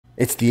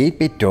It's the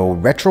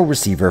 8BitDo retro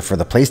receiver for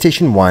the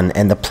PlayStation 1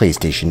 and the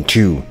PlayStation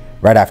 2,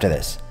 right after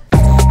this.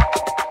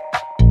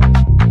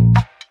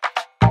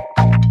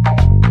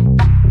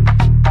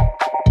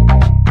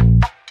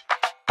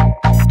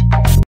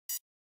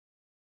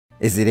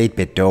 Is it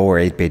 8BitDo or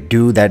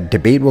 8BitDo? That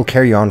debate will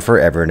carry on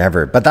forever and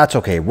ever, but that's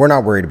okay. We're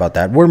not worried about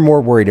that. We're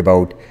more worried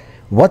about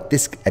what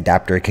this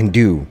adapter can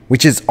do,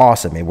 which is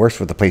awesome. It works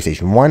with the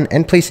PlayStation 1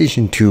 and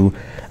PlayStation 2,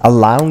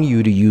 allowing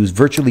you to use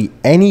virtually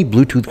any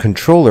Bluetooth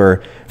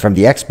controller from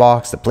the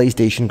Xbox, the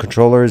PlayStation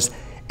controllers,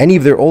 any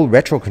of their old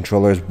retro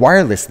controllers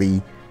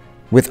wirelessly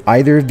with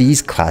either of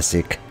these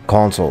classic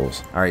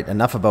consoles. All right,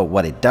 enough about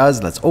what it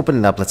does. Let's open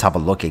it up. Let's have a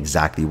look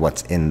exactly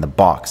what's in the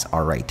box.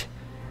 All right.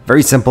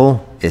 Very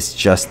simple. It's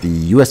just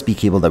the USB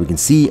cable that we can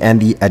see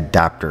and the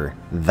adapter.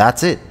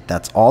 That's it.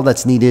 That's all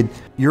that's needed.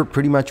 You're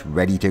pretty much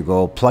ready to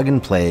go. Plug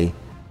and play.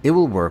 It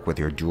will work with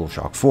your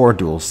DualShock 4,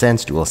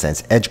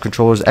 DualSense Edge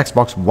controllers,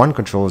 Xbox One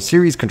controllers,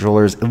 Series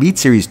controllers, Elite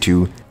Series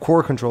 2,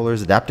 Core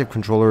controllers, Adaptive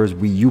controllers,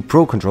 Wii U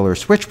Pro controller,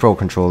 Switch Pro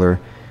controller.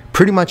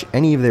 Pretty much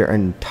any of their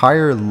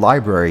entire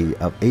library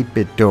of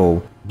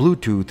 8BitDo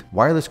Bluetooth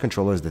wireless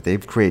controllers that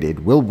they've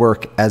created will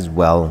work as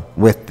well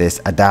with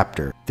this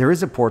adapter. There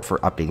is a port for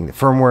updating the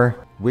firmware,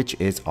 which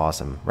is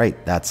awesome.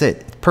 Right, that's it.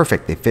 It's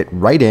perfect. They fit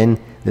right in.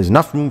 There's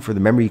enough room for the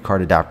memory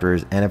card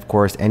adapters and of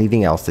course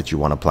anything else that you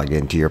want to plug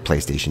into your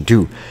PlayStation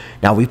 2.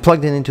 Now we've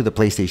plugged it into the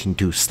PlayStation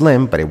 2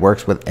 Slim, but it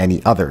works with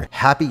any other.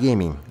 Happy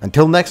gaming.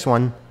 Until next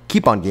one,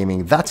 keep on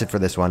gaming. That's it for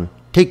this one.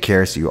 Take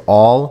care. See you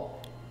all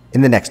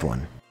in the next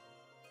one.